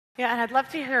Yeah, and I'd love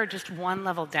to hear just one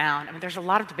level down. I mean, there's a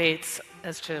lot of debates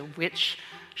as to which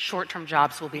short-term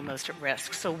jobs will be most at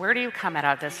risk. So where do you come out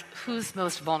of this? Who's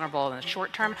most vulnerable in the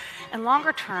short term? And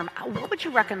longer term, what would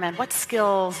you recommend? What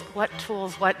skills, what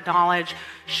tools, what knowledge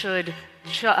should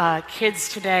kids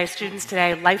today, students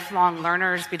today, lifelong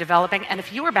learners be developing? And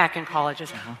if you were back in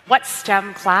colleges, what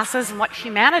STEM classes and what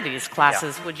humanities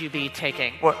classes would you be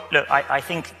taking? Well, look, I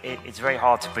think it's very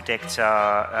hard to predict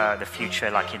the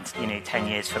future, like in 10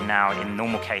 years from now in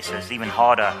normal cases, even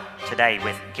harder today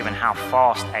given how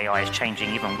fast AI is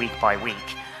changing even week by week.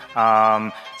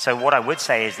 So what I would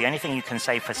say is the only thing you can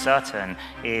say for certain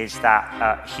is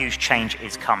that huge change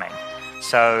is coming.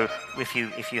 So if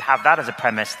you have that as a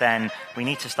premise, then we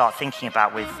need to start thinking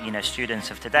about with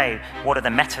students of today, what are the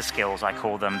meta skills, I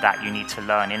call them, that you need to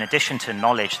learn in addition to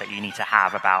knowledge that you need to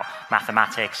have about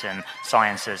mathematics and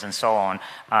sciences and so on,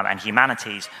 and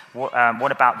humanities.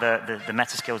 What about the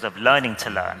meta skills of learning to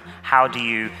learn?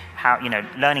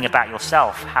 Learning about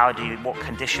yourself? What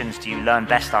conditions do you learn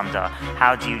best under?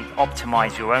 How do you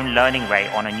optimize your own learning rate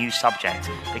on a new subject?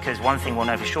 Because one thing we'll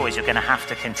know for sure is you're going to have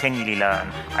to continually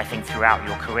learn, I think, throughout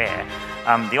your career.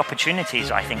 The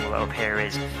opportunities I think will appear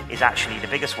is actually the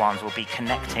biggest ones will be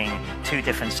connecting two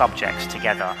different subjects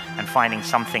together and finding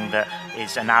something that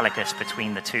is analogous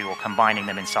between the two or combining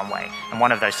them in some way. And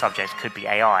one of those subjects could be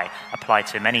AI, applied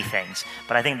to many things.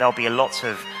 But I think there'll be lots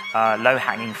of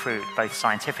low-hanging fruit, both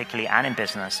scientifically and in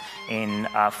business, in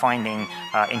finding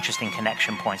interesting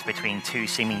connection points between two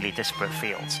seemingly disparate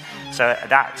fields. So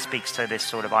that speaks to this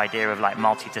sort of idea of like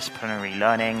multidisciplinary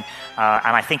learning.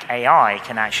 And I think AI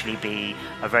can actually be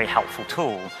a very helpful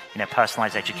tool,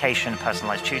 personalized education,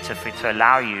 personalized tutor, to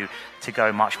allow you to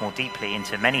go much more deeply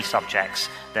into many subjects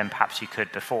than perhaps you could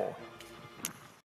before.